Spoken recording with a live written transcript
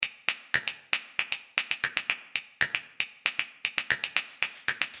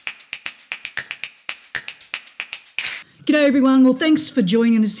G'day everyone. Well, thanks for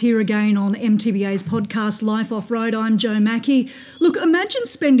joining us here again on MTBA's podcast Life Off-Road. I'm Jo Mackey. Look, imagine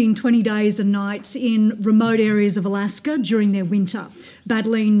spending 20 days and nights in remote areas of Alaska during their winter,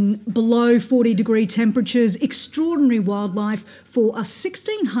 battling below 40-degree temperatures, extraordinary wildlife for a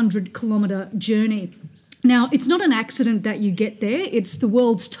 1,600-kilometre journey. Now, it's not an accident that you get there. It's the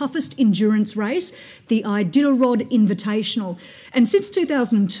world's toughest endurance race, the Iditarod Invitational. And since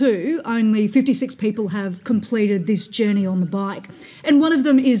 2002, only 56 people have completed this journey on the bike. And one of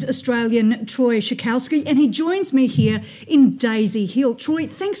them is Australian Troy Schakowsky, and he joins me here in Daisy Hill. Troy,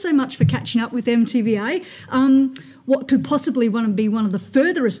 thanks so much for catching up with MTBA. What could possibly be one of the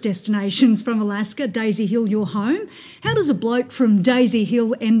furthest destinations from Alaska, Daisy Hill, your home. How does a bloke from Daisy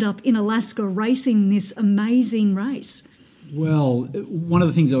Hill end up in Alaska racing this amazing race? Well, one of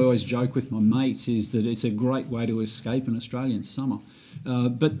the things I always joke with my mates is that it's a great way to escape an Australian summer.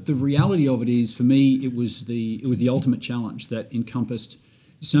 But the reality of it is, for me, it was the ultimate challenge that encompassed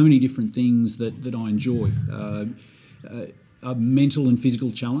so many different things that I enjoy. A mental and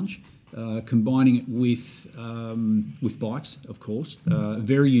physical challenge. Combining it with bikes, of course. A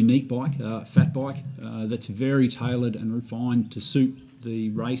very unique bike, fat bike, that's very tailored and refined to suit the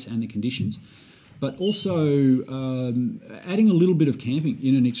race and the conditions. But also adding a little bit of camping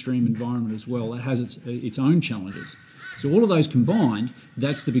in an extreme environment as well. That has its own challenges. So all of those combined,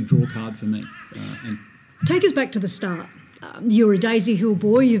 that's the big draw card for me. Take us back to the start. You're a Daisy Hill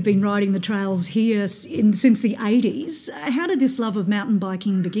boy. You've been riding the trails here since the 80s. How did this love of mountain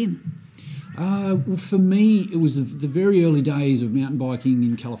biking begin? Well, for me, it was the very early days of mountain biking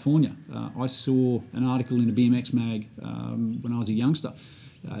in California. I saw an article in a BMX mag when I was a youngster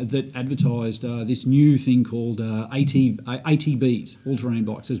that advertised this new thing called ATBs, all-terrain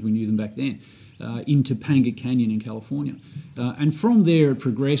bikes as we knew them back then, in Topanga Canyon in California. And from there it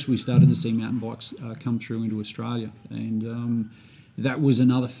progressed. We started to see mountain bikes come through into Australia, and that was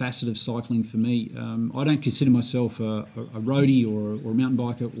another facet of cycling for me. I don't consider myself a roadie or a mountain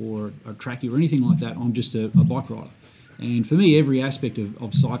biker or a trackie or anything like that. I'm just a bike rider. And for me, every aspect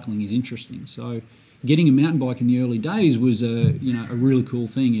of cycling is interesting. So getting a mountain bike in the early days was a really cool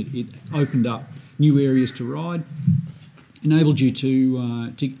thing. It opened up new areas to ride, enabled you to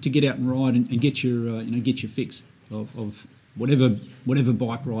get out and ride and get your fix of whatever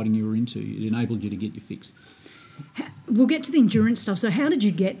bike riding you were into. It enabled you to get your fix. We'll get to the endurance stuff. So how did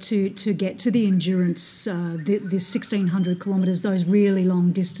you get to the endurance, the 1,600 kilometres, those really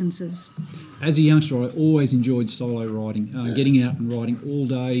long distances? As a youngster, I always enjoyed solo riding, getting out and riding all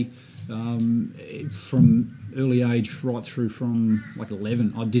day. From early age right through from like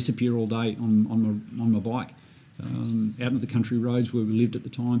 11, I'd disappear all day on my bike, out on the country roads where we lived at the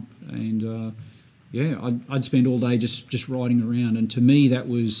time, and I'd spend all day just riding around, and to me that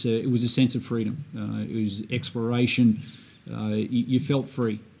was it was a sense of freedom. It was exploration. You felt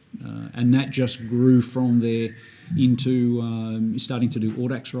free, and that just grew from there into starting to do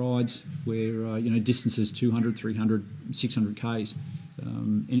Audax rides where distances 200, 300, 600 k's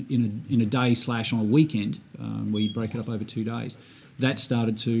in a day / on a weekend where you break it up over 2 days. That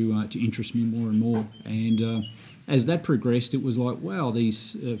started to interest me more and more, and as that progressed, it was like, wow,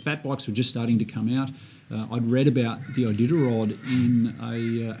 these fat bikes were just starting to come out. I'd read about the Iditarod in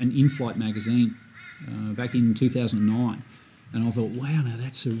an in-flight magazine back in 2009, and I thought, wow, now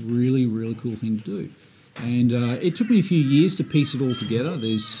that's a really, really cool thing to do. And it took me a few years to piece it all together.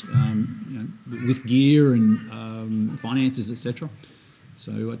 There's, with gear and finances, etc.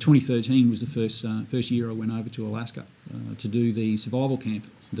 So 2013 was the first year I went over to Alaska to do the survival camp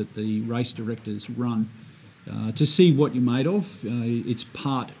that the race directors run. To see what you're made of. It's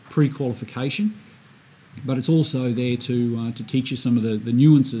part pre-qualification, but it's also there to teach you some of the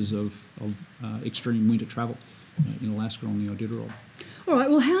nuances of extreme winter travel in Alaska on the Iditarod. All right,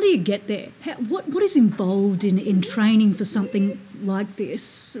 well, how do you get there? What is involved in training for something like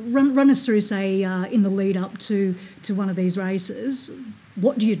this? Run us through, say, in the lead up to one of these races.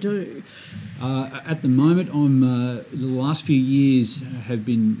 What do you do? At the moment, the last few years have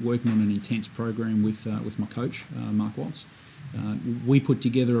been working on an intense program with my coach, Mark Watts. We put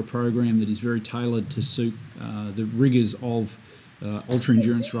together a program that is very tailored to suit the rigours of ultra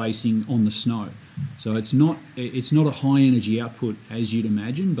endurance racing on the snow. So it's not a high energy output as you'd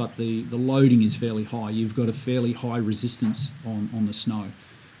imagine, but the loading is fairly high. You've got a fairly high resistance on the snow.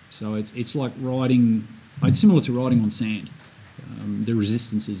 So it's like riding. It's similar to riding on sand. The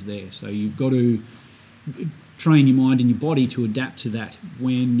resistance is there, so you've got to train your mind and your body to adapt to that.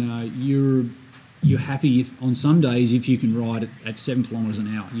 When you're happy on some days if you can ride at 7 kilometres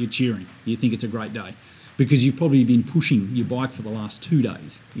an hour, you're cheering. You think it's a great day because you've probably been pushing your bike for the last 2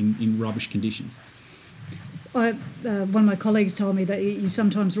 days in rubbish conditions. One of my colleagues told me that you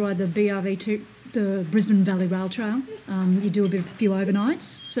sometimes ride the BRV2, the Brisbane Valley Rail Trail. You do a few overnights.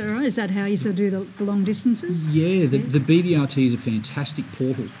 So, right, is that how you sort of do the long distances? Yeah, the BVRT is a fantastic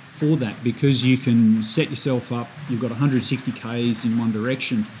portal for that, because you can set yourself up. You've got 160 k's in one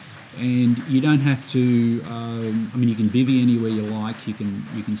direction, and you don't have to. You can bivvy anywhere you like. You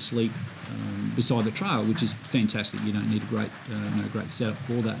can sleep beside the trail, which is fantastic. You don't need a great setup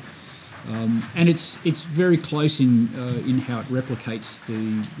for that. And it's very close in how it replicates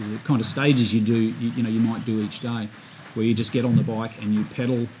the kind of stages you do. You might do each day, where you just get on the bike and you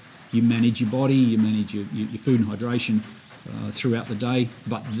pedal, you manage your body, you manage your food and hydration throughout the day.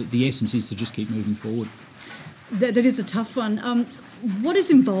 But the essence is to just keep moving forward. That is a tough one. What is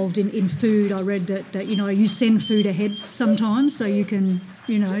involved in food? I read that you send food ahead sometimes, so you can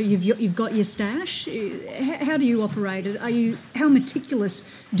you've got your stash. How do you operate it? How meticulous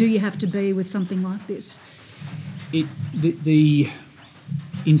do you have to be with something like this?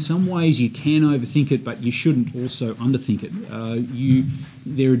 In some ways you can overthink it, but you shouldn't also underthink it.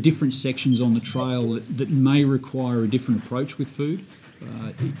 There are different sections on the trail that may require a different approach with food.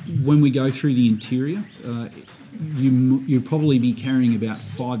 When we go through the interior, you'll probably be carrying about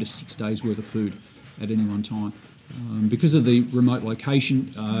 5 to 6 days worth of food at any one time. Because of the remote location,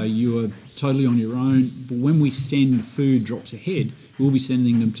 you are totally on your own. But when we send food drops ahead, we'll be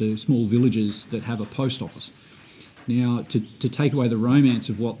sending them to small villages that have a post office. Now, to take away the romance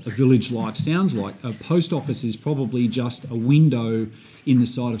of what a village life sounds like, a post office is probably just a window in the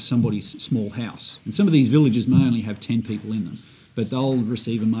side of somebody's small house. And some of these villages may only have 10 people in them, but they'll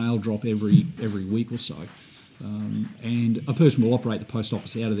receive a mail drop every week or so. And a person will operate the post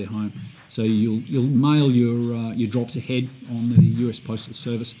office out of their home. So you'll mail your drops ahead on the US Postal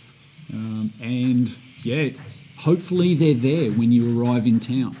Service. Hopefully they're there when you arrive in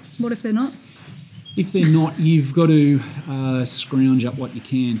town. What if they're not? If they're not, you've got to scrounge up what you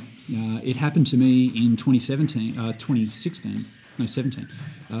can. It happened to me in 2017.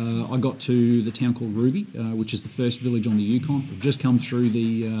 I got to the town called Ruby, which is the first village on the Yukon. I've just come through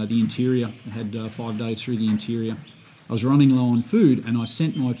the interior. I had 5 days through the interior. I was running low on food, and I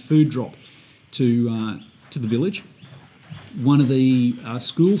sent my food drop to the village. One of the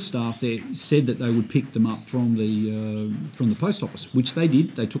school staff there said that they would pick them up from the post office, which they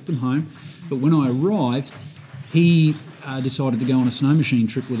did. They took them home. But when I arrived, he decided to go on a snow machine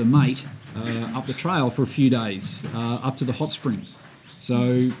trip with a mate up the trail for a few days, up to the hot springs.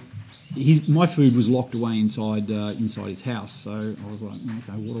 So my food was locked away inside his house. So I was like,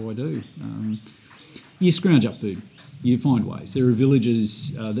 okay, what do? You scrounge up food. You find ways. There are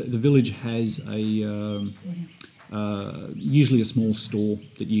villages. The village has usually a small store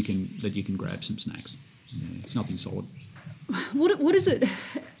that you can grab some snacks. Yeah, it's nothing solid. What is it?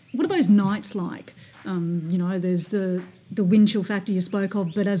 What are those nights like? There's the wind chill factor you spoke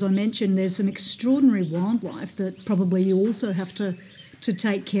of, but as I mentioned, there's some extraordinary wildlife that probably you also have to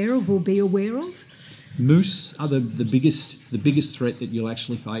take care of or be aware of. Moose are the biggest threat that you'll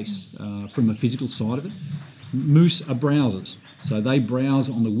actually face from a physical side of it. Moose are browsers, so they browse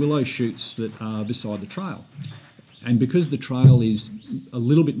on the willow shoots that are beside the trail. And because the trail is a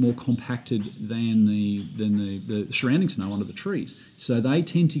little bit more compacted than the surrounding snow under the trees, so they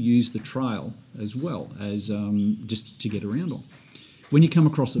tend to use the trail as well as just to get around on. When you come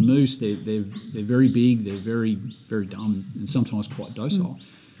across a moose, they're very big, they're very, very dumb, and sometimes quite docile.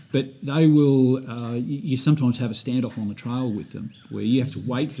 But they will. You sometimes have a standoff on the trail with them, where you have to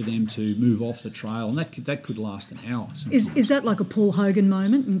wait for them to move off the trail, and that could last an hour. Is that like a Paul Hogan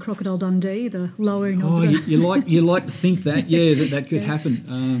moment in Crocodile Dundee, the lowering of the... you like to think that, that could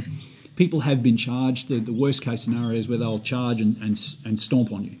happen. People have been charged. The worst case scenario is where they'll charge and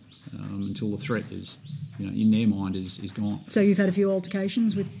stomp on you until the threat is, in their mind is gone. So you've had a few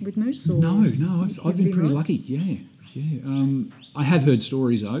altercations with moose? Or No, I've been pretty lucky. Yeah. I have heard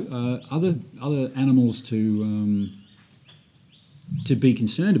stories though. Other animals to be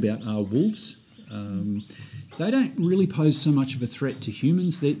concerned about are wolves. They don't really pose so much of a threat to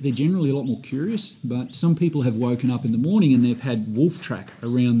humans. They're generally a lot more curious, but some people have woken up in the morning and they've had wolf track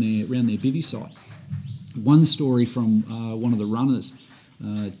around their bivvy site. One story from one of the runners,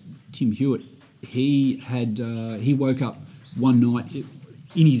 Tim Hewitt, he woke up one night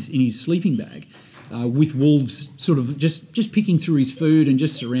in his sleeping bag with wolves sort of just picking through his food and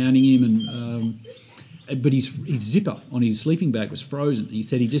just surrounding him, but his zipper on his sleeping bag was frozen. He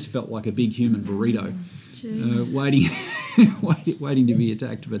said he just felt like a big human burrito, waiting to be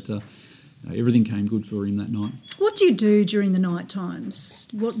attacked. But everything came good for him that night. What do you do during the night times?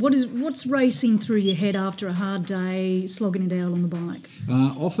 What's racing through your head after a hard day slogging it out on the bike?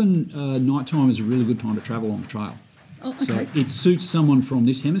 Often night time is a really good time to travel on the trail. Oh, okay. So it suits someone from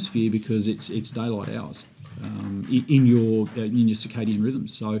this hemisphere because it's daylight hours in your circadian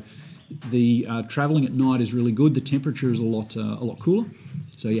rhythms. So the travelling at night is really good. The temperature is a lot cooler,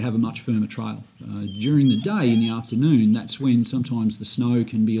 so you have a much firmer trail. During the day, in the afternoon, that's when sometimes the snow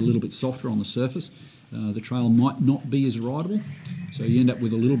can be a little bit softer on the surface. The trail might not be as rideable, so you end up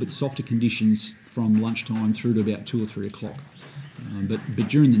with a little bit softer conditions from lunchtime through to about 2 or 3 o'clock. But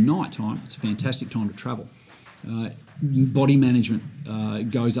during the night time, it's a fantastic time to travel. Body management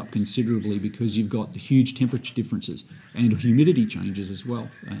goes up considerably because you've got the huge temperature differences and humidity changes as well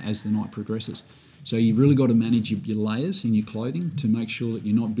as the night progresses. So you've really got to manage your layers in your clothing to make sure that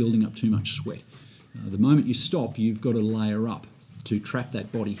you're not building up too much sweat. The moment you stop, you've got to layer up to trap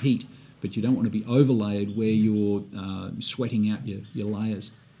that body heat, but you don't want to be overlayered where you're sweating out your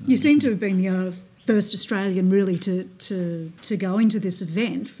layers. You seem to have been the first Australian really to go into this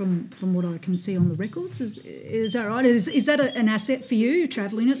event from what I can see on the records. Is that right? Is that an asset for you,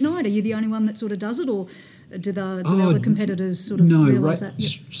 travelling at night? Are you the only one that sort of does it, or do the other competitors sort of realise that?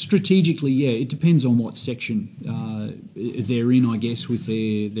 Yep. Strategically, yeah. It depends on what section they're in, I guess, with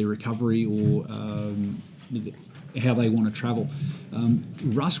their recovery or how they want to travel.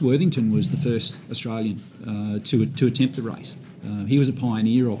 Russ Worthington was the first Australian to attempt the race. He was a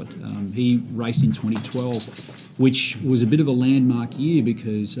pioneer of it. He raced in 2012, which was a bit of a landmark year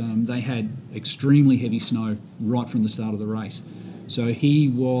because they had extremely heavy snow right from the start of the race. So he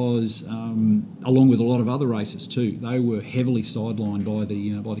was, along with a lot of other racers too, they were heavily sidelined by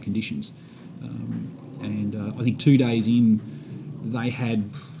the conditions. And I think 2 days in, they had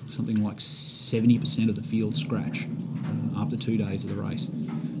something like 70% of the field scratch after 2 days of the race.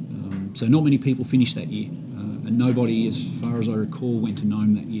 So not many people finished that year. And nobody, as far as I recall, went to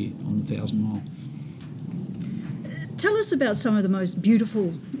Nome that year on the 1,000 mile. Tell us about some of the most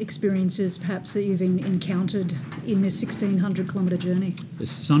beautiful experiences perhaps that you've encountered in this 1,600 kilometre journey. The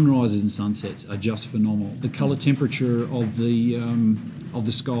sunrises and sunsets are just phenomenal. The colour temperature of the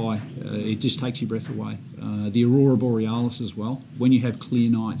sky, it just takes your breath away. The aurora borealis as well. When you have clear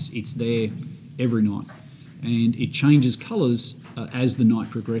nights, it's there every night. And it changes colours as the night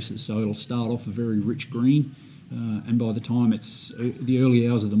progresses. So it'll start off a very rich green, and by the time it's the early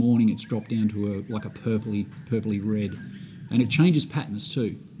hours of the morning, it's dropped down to a purpley red, and it changes patterns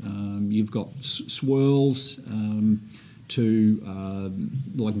too. You've got swirls to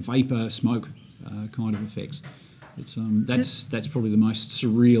like vapor, smoke kind of effects. It's that's probably the most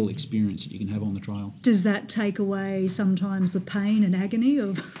surreal experience that you can have on the trail. Does that take away sometimes the pain and agony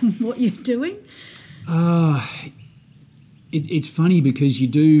of what you're doing? It's funny because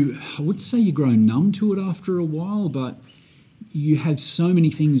I would say you grow numb to it after a while, but you have so many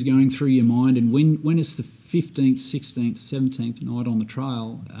things going through your mind, and when it's the 15th, 16th, 17th night on the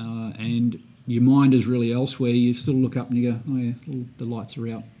trail and your mind is really elsewhere, you sort of look up and you go, oh yeah, well, the lights are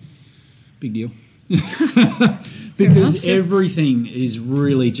out. Big deal. Because everything is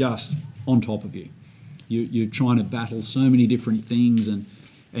really just on top of you. You're trying to battle so many different things, and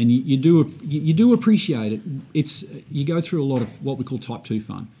you do appreciate it. You go through a lot of what we call type 2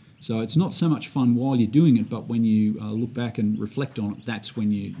 fun. So it's not so much fun while you're doing it, but when you look back and reflect on it, that's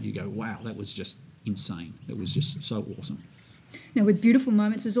when you go, wow, that was just insane. It was just so awesome. Now, with beautiful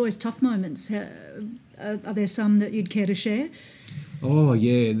moments, there's always tough moments. Are there some that you'd care to share? Oh,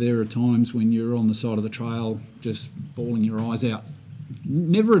 yeah, there are times when you're on the side of the trail just bawling your eyes out.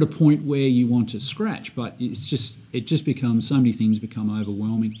 Never at a point where you want to scratch, but it just becomes, so many things become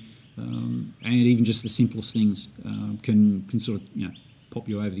overwhelming, and even just the simplest things can sort of pop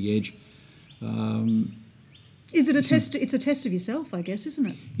you over the edge. Is it a test? It's a test of yourself, I guess, isn't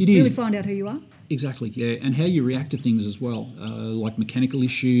it? It is. Really find out who you are. Exactly, yeah, and how you react to things as well, like mechanical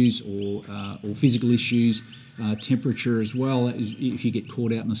issues or physical issues, temperature as well. If you get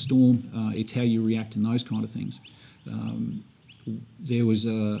caught out in a storm, it's how you react in those kind of things. There was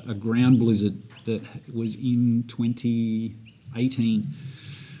a ground blizzard that was in 2018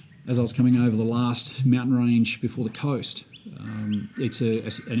 as I was coming over the last mountain range before the coast. It's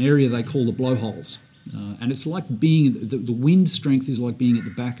an area they call the blowholes. And it's like being, the wind strength is like being at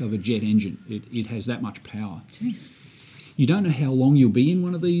the back of a jet engine. It has that much power. Jeez. You don't know how long you'll be in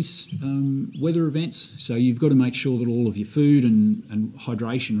one of these weather events, so you've got to make sure that all of your food and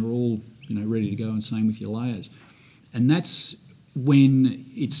hydration are all ready to go, and same with your layers. And that's when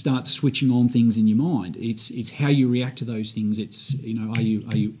it starts switching on things in your mind. It's how you react to those things. It's are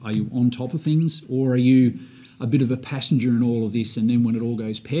you on top of things, or are you a bit of a passenger in all of this, and then when it all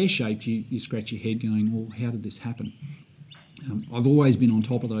goes pear-shaped, you scratch your head going, well, how did this happen? I've always been on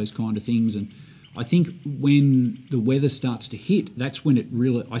top of those kind of things, and I think when the weather starts to hit, that's when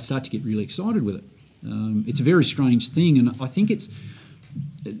I start to get really excited with it. It's a very strange thing, and I think it's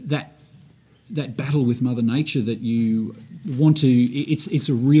that battle with Mother Nature that you want to. It's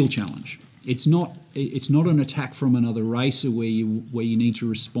a real challenge. It's not an attack from another racer where you need to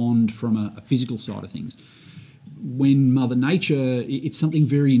respond from a physical side of things. When Mother Nature, it's something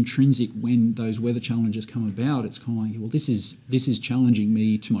very intrinsic. When those weather challenges come about, it's kind of like, well, this is challenging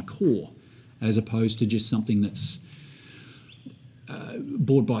me to my core, as opposed to just something that's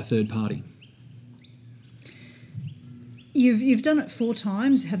bought by a third party. You've done it 4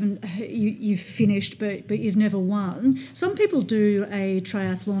 times, haven't you? You've finished, but you've never won. Some people do a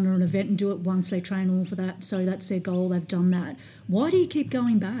triathlon or an event and do it once. They train all for that, so that's their goal. They've done that. Why do you keep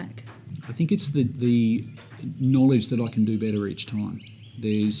going back? I think it's the knowledge that I can do better each time.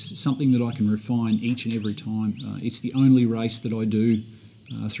 There's something that I can refine each and every time. It's the only race that I do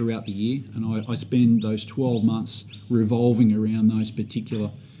throughout the year, and I spend those 12 months revolving around that particular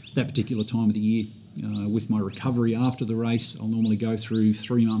time of the year. With my recovery after the race, I'll normally go through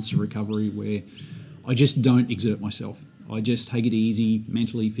 3 months of recovery where I just don't exert myself. I just take it easy,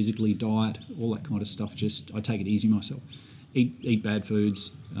 mentally, physically, diet, all that kind of stuff. I take it easy myself. Eat bad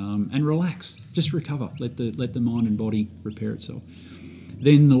foods and relax. Just recover. Let the mind and body repair itself.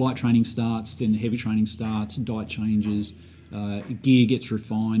 Then the light training starts. Then the heavy training starts. Diet changes. Gear gets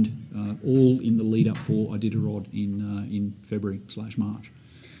refined. All in the lead up for Iditarod in February/March.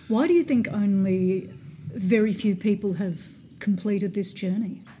 Why do you think only very few people have completed this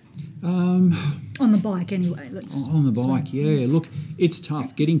journey? On the bike, anyway. On the bike, yeah. Look, it's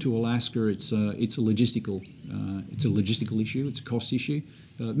tough getting to Alaska. It's a logistical issue. It's a cost issue.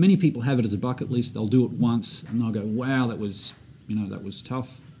 Many people have it as a bucket list. They'll do it once and they'll go, "Wow, that was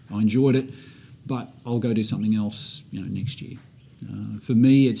tough. I enjoyed it, but I'll go do something else, next year." For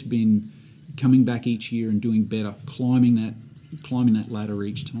me, it's been coming back each year and doing better, climbing that ladder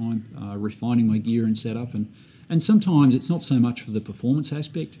each time, refining my gear and setup, and sometimes it's not so much for the performance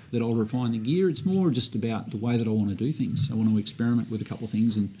aspect that I'll refine the gear. It's more just about the way that I want to do things. I want to experiment with a couple of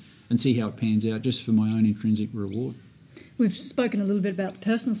things and see how it pans out, just for my own intrinsic reward. We've spoken a little bit about the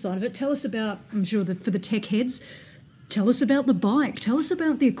personal side of it. Tell us about, I'm sure that for the tech heads, tell us about the bike. Tell us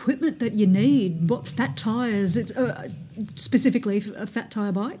about the equipment that you need. What fat tyres? It's specifically a fat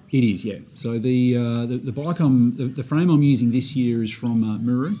tyre bike. It is, yeah. So the bike the frame I'm using this year is from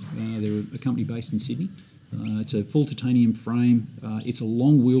Muru. They're a company based in Sydney. It's a full titanium frame. It's a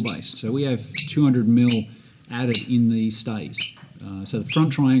long wheelbase. So we have 200mm added in the stays. So the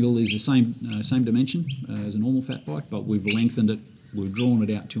front triangle is the same dimension as a normal fat bike, but we've lengthened it. We've drawn it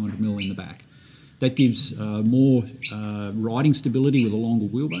out 200mm in the back. That gives more riding stability with a longer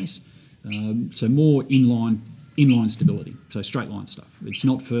wheelbase, so more inline stability, so straight line stuff. It's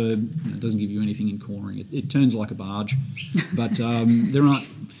not for, it doesn't give you anything in cornering. It turns like a barge, but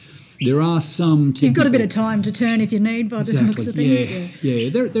there are some technical... You've got a bit of time to turn if you need, by the looks of things. Yeah.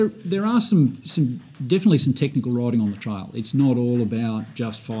 There are definitely some technical riding on the trail. It's not all about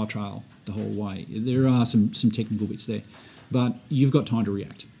just fire trail the whole way. There are some technical bits there, but you've got time to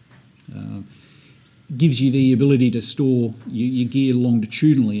react. Gives you the ability to store your gear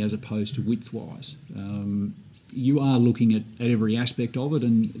longitudinally as opposed to widthwise. You are looking at every aspect of it,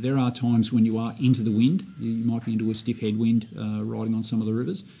 and there are times when you are into the wind. You might be into a stiff headwind riding on some of the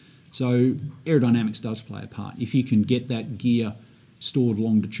rivers. So aerodynamics does play a part. If you can get that gear stored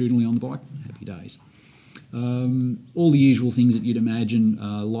longitudinally on the bike, happy days. All the usual things that you'd imagine,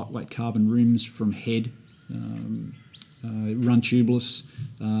 lightweight carbon rims from Head, run tubeless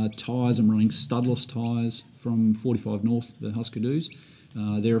tyres. I'm running studless tyres from 45 North, the Husker-Dus.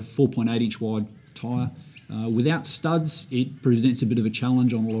 They're a 4.8-inch wide tyre. Without studs, it presents a bit of a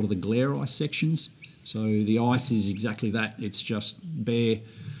challenge on a lot of the glare ice sections. So the ice is exactly that. It's just bare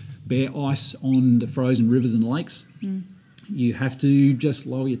ice on the frozen rivers and lakes. You have to just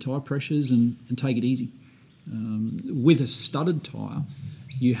lower your tyre pressures and take it easy. With a studded tyre,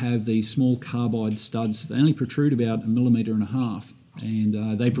 you have these small carbide studs. They only protrude about 1.5 millimetres,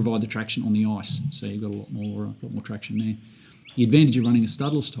 and they provide the traction on the ice. So you've got a lot more traction there. The advantage of running a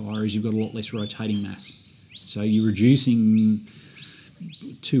studless tyre is you've got a lot less rotating mass. So you're reducing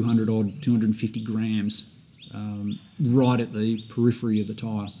 250 grams right at the periphery of the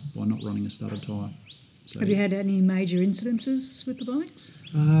tyre by not running a studded tyre. So, have you had any major incidences with the bikes?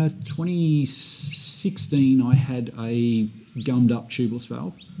 2016 I had a gummed up tubeless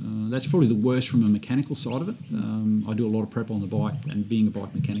valve. That's probably the worst from a mechanical side of it. I do a lot of prep on the bike, and being a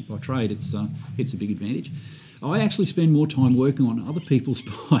bike mechanic by trade, it's a big advantage. I actually spend more time working on other people's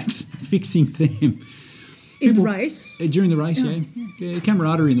bikes, fixing them. In the race? During the race, yeah.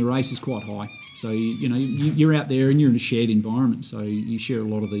 Camaraderie in the race is quite high. So, you're out there and you're in a shared environment, so you share a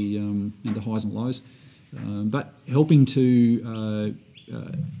lot of the highs and lows. But helping to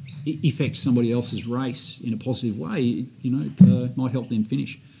affect somebody else's race in a positive way, it might help them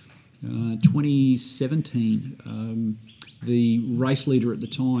finish. 2017, the race leader at the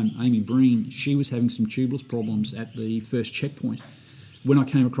time, Amy Breen, she was having some tubeless problems at the first checkpoint. When I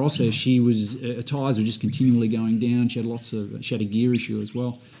came across her, her tyres were just continually going down. She had a gear issue as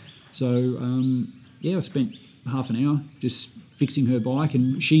well. So I spent half an hour just fixing her bike,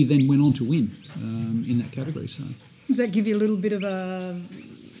 and she then went on to win in that category. So does that give you a little bit of a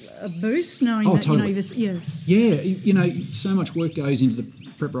boost knowing that totally. Yeah, so much work goes into the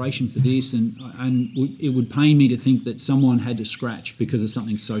preparation for this, and it would pain me to think that someone had to scratch because of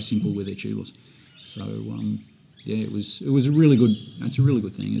something so simple with their tubeless. So it was a really good. It's a really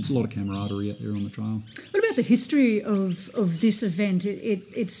good thing. It's a lot of camaraderie out there on the trail. What about the history of this event?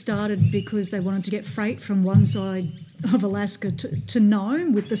 It started because they wanted to get freight from one side of Alaska to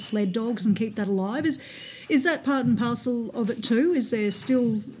Nome with the sled dogs and keep that alive. Is that part and parcel of it too? Is there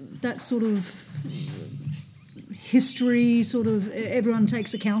still that sort of history, everyone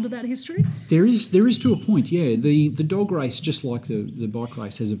takes account of that history? There is to a point, yeah. The dog race, just like the bike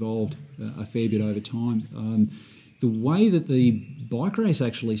race, has evolved a fair bit over time. The way that the bike race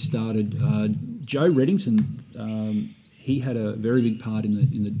actually started, Joe Reddington, he had a very big part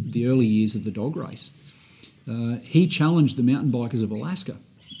in the early years of the dog race. He challenged the mountain bikers of Alaska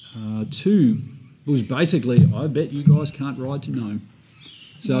was basically, I bet you guys can't ride to Nome.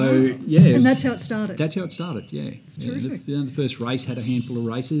 So, yeah. And that's how it started? That's how it started, yeah. Terrific. The first race had a handful of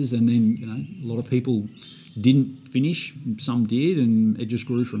races, and then a lot of people didn't finish, some did, and it just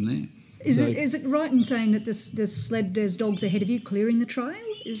grew from there. Is it right in saying that there's dogs ahead of you clearing the trail?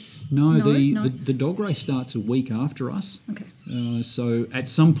 No, the dog race starts a week after us. Okay. So at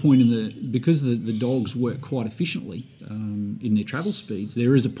some point because the dogs work quite efficiently in their travel speeds,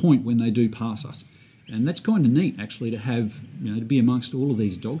 there is a point when they do pass us. And that's kind of neat, actually, to have, to be amongst all of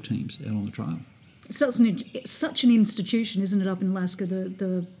these dog teams out on the trail. So it's such an institution, isn't it, up in Alaska,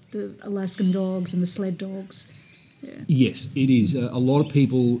 the Alaskan dogs and the sled dogs? Yeah. Yes, it is. A lot of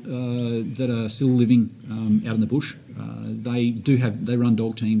people that are still living out in the bush, they run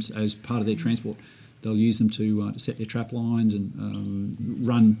dog teams as part of their transport. They'll use them to set their trap lines and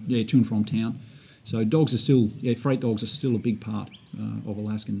run to and from town. So dogs are still, freight dogs are still a big part of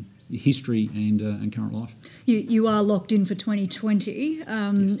Alaskan history and current life. You are locked in for 2020.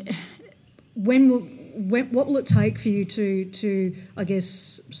 Yes. What will it take for you to I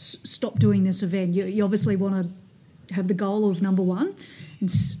guess, stop doing this event? You obviously want to have the goal of number one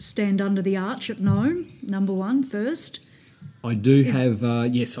and stand under the arch at Nome, number one first. I do have,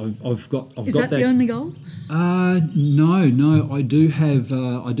 yes, I've got that. Is that the only goal? No, I do have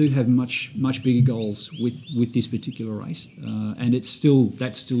much bigger goals with this particular race, and that's still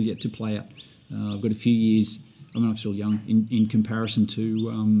yet to play out. I've got a few years. I mean, I'm still young in comparison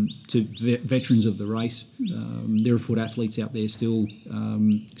to veterans of the race. There are foot athletes out there still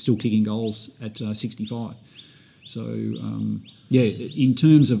kicking goals at 65. So, in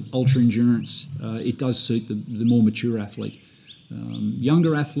terms of ultra endurance, it does suit the more mature athlete.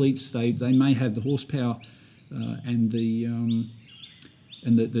 Younger athletes, they may have the horsepower and the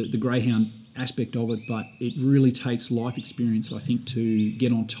greyhound aspect of it, but it really takes life experience, I think, to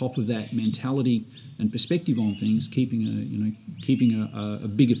get on top of that mentality and perspective on things, keeping a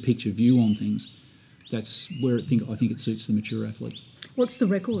bigger picture view on things. That's where I think it suits the mature athlete. What's the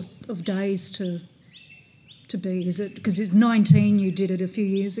record of days to beat? Is it because it's 19? You did it a few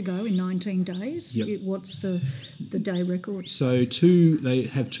years ago in 19 days. Yep. What's the day record? So they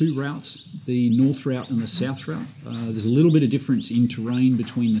have two routes: the north route and the south route. There's a little bit of difference in terrain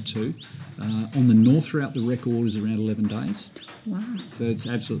between the two. On the north route, the record is around 11 days. Wow! So it's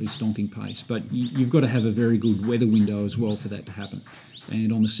absolutely stonking pace. But you've got to have a very good weather window as well for that to happen.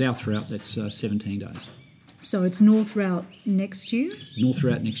 And on the south route, that's 17 days. So it's north route next year? North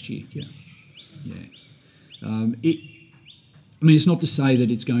route next year, yeah. It's not to say that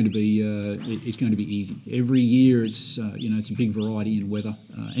it's going to be easy. Every year, it's a big variety in weather,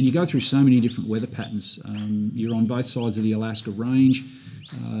 and you go through so many different weather patterns. You're on both sides of the Alaska Range.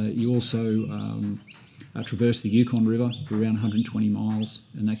 You also traverse the Yukon River for around 120 miles,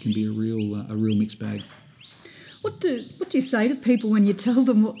 and that can be a real mixed bag. What do you say to people when you tell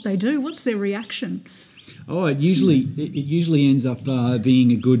them what they do? What's their reaction? Oh, it usually ends up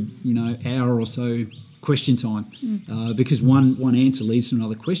being a good hour or so question time, because one answer leads to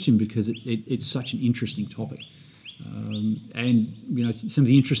another question because it's such an interesting topic. And some of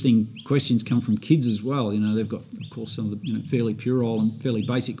the interesting questions come from kids as well. They've got, of course, some of the fairly puerile and fairly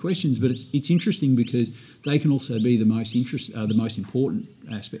basic questions, but it's interesting because they can also be the most important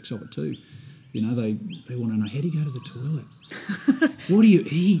aspects of it too. People want to know, how do you go to the toilet? What do you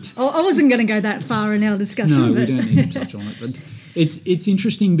eat? I wasn't going to go that far in our discussion. No, we don't need to touch on it. But it's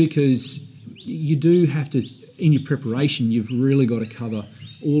interesting because you do have to, in your preparation, you've really got to cover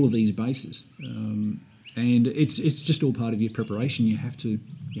all of these bases. And it's just all part of your preparation. You have to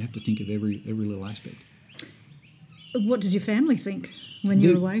think of every little aspect. What does your family think when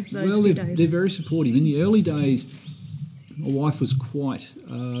you're away for those few days? They're very supportive. In the early days, my wife was quite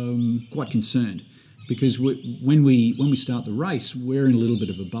concerned because when we start the race, we're in a little bit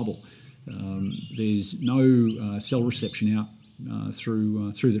of a bubble. There's no cell reception out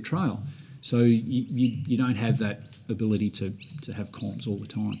through the trail, so you don't have that ability to have comms all the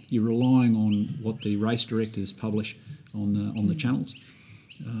time. You're relying on what the race directors publish on the channels,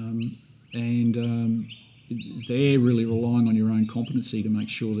 and they're really relying on your own competency to make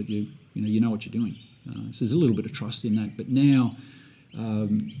sure that you know what you're doing. So there's a little bit of trust in that. But now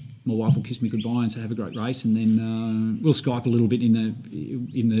my wife will kiss me goodbye and say have a great race, and then we'll Skype a little bit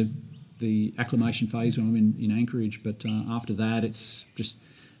in the acclimation phase when I'm in Anchorage. But after that, it's just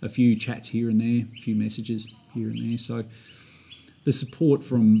a few chats here and there, a few messages here and there. So the support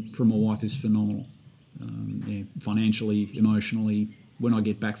from my wife is phenomenal. Financially, emotionally. When I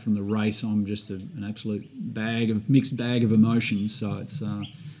get back from the race, I'm just an absolute mixed bag of emotions. So it's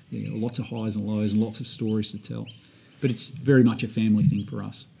lots of highs and lows and lots of stories to tell. But it's very much a family thing for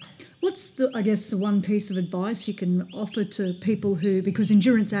us. What's the one piece of advice you can offer to people because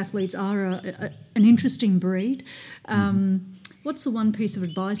endurance athletes are an interesting breed. What's the one piece of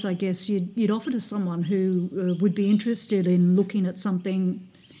advice, I guess, you'd offer to someone who would be interested in looking at something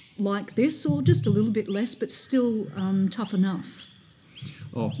like this, or just a little bit less, but still tough enough?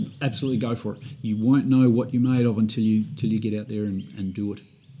 Oh, absolutely go for it. You won't know what you're made of until you get out there and do it.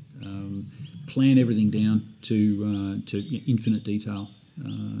 Plan everything down to infinite detail.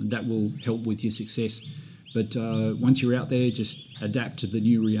 That will help with your success. But once you're out there, just adapt to the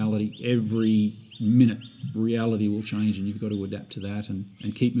new reality. Every minute, reality will change, and you've got to adapt to that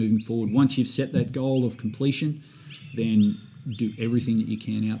and keep moving forward. Once you've set that goal of completion, then do everything that you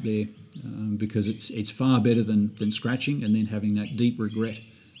can out there, because it's far better than scratching and then having that deep regret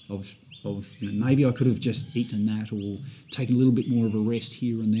of maybe I could have just eaten that or taken a little bit more of a rest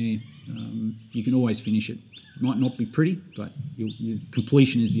here and there. You can always finish it. It might not be pretty, but your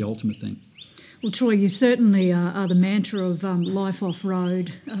completion is the ultimate thing. Well, Troy, you certainly are the mantra of Life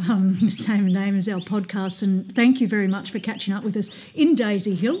Off-Road, same name as our podcast, and thank you very much for catching up with us in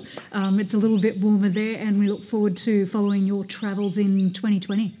Daisy Hill. It's a little bit warmer there, and we look forward to following your travels in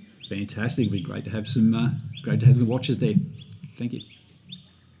 2020. Fantastic. It'd be great to have some watchers there. Thank you.